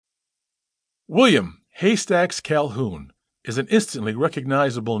William Haystacks Calhoun is an instantly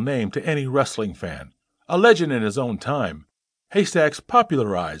recognizable name to any wrestling fan. A legend in his own time, Haystacks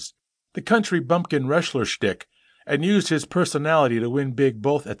popularized the country bumpkin wrestler shtick and used his personality to win big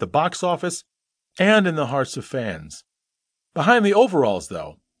both at the box office and in the hearts of fans. Behind the overalls,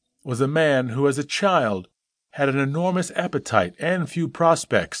 though, was a man who as a child had an enormous appetite and few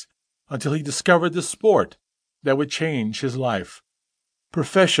prospects until he discovered the sport that would change his life: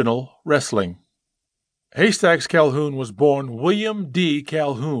 professional wrestling. Haystacks Calhoun was born William D.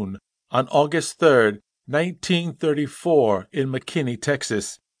 Calhoun on August 3, 1934, in McKinney,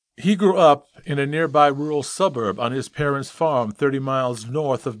 Texas. He grew up in a nearby rural suburb on his parents' farm 30 miles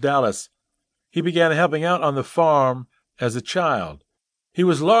north of Dallas. He began helping out on the farm as a child. He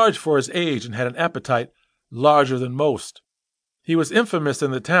was large for his age and had an appetite larger than most. He was infamous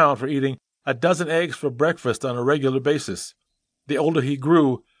in the town for eating a dozen eggs for breakfast on a regular basis. The older he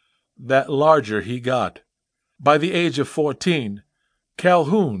grew, the larger he got. By the age of 14,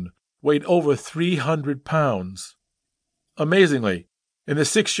 Calhoun weighed over 300 pounds. Amazingly, in the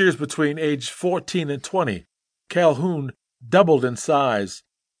 6 years between age 14 and 20, Calhoun doubled in size.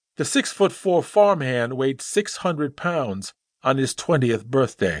 The 6'4" farmhand weighed 600 pounds on his 20th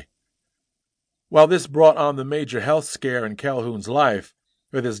birthday. While this brought on the major health scare in Calhoun's life,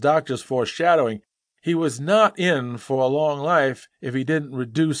 with his doctors foreshadowing he was not in for a long life if he didn't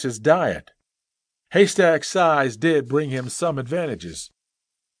reduce his diet, Haystack's size did bring him some advantages.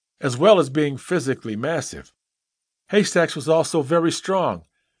 As well as being physically massive, Haystacks was also very strong,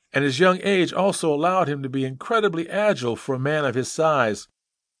 and his young age also allowed him to be incredibly agile for a man of his size.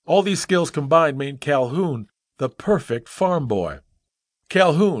 All these skills combined made Calhoun the perfect farm boy.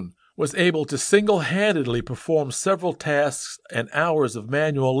 Calhoun was able to single-handedly perform several tasks and hours of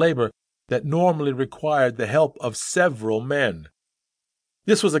manual labor that normally required the help of several men.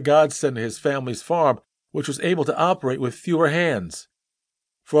 This was a godsend to his family's farm, which was able to operate with fewer hands.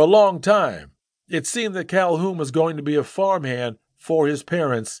 For a long time, it seemed that Calhoun was going to be a farmhand for his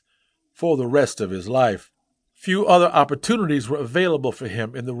parents for the rest of his life. Few other opportunities were available for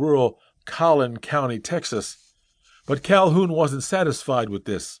him in the rural Calhoun County, Texas. But Calhoun wasn't satisfied with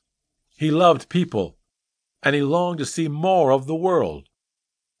this. He loved people, and he longed to see more of the world.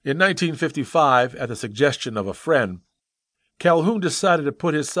 In 1955, at the suggestion of a friend, Calhoun decided to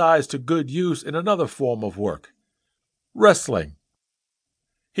put his size to good use in another form of work: wrestling.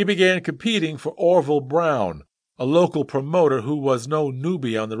 He began competing for Orville Brown, a local promoter who was no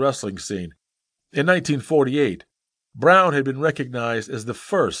newbie on the wrestling scene. In 1948, Brown had been recognized as the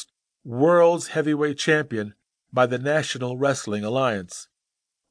first world's heavyweight champion by the National Wrestling Alliance.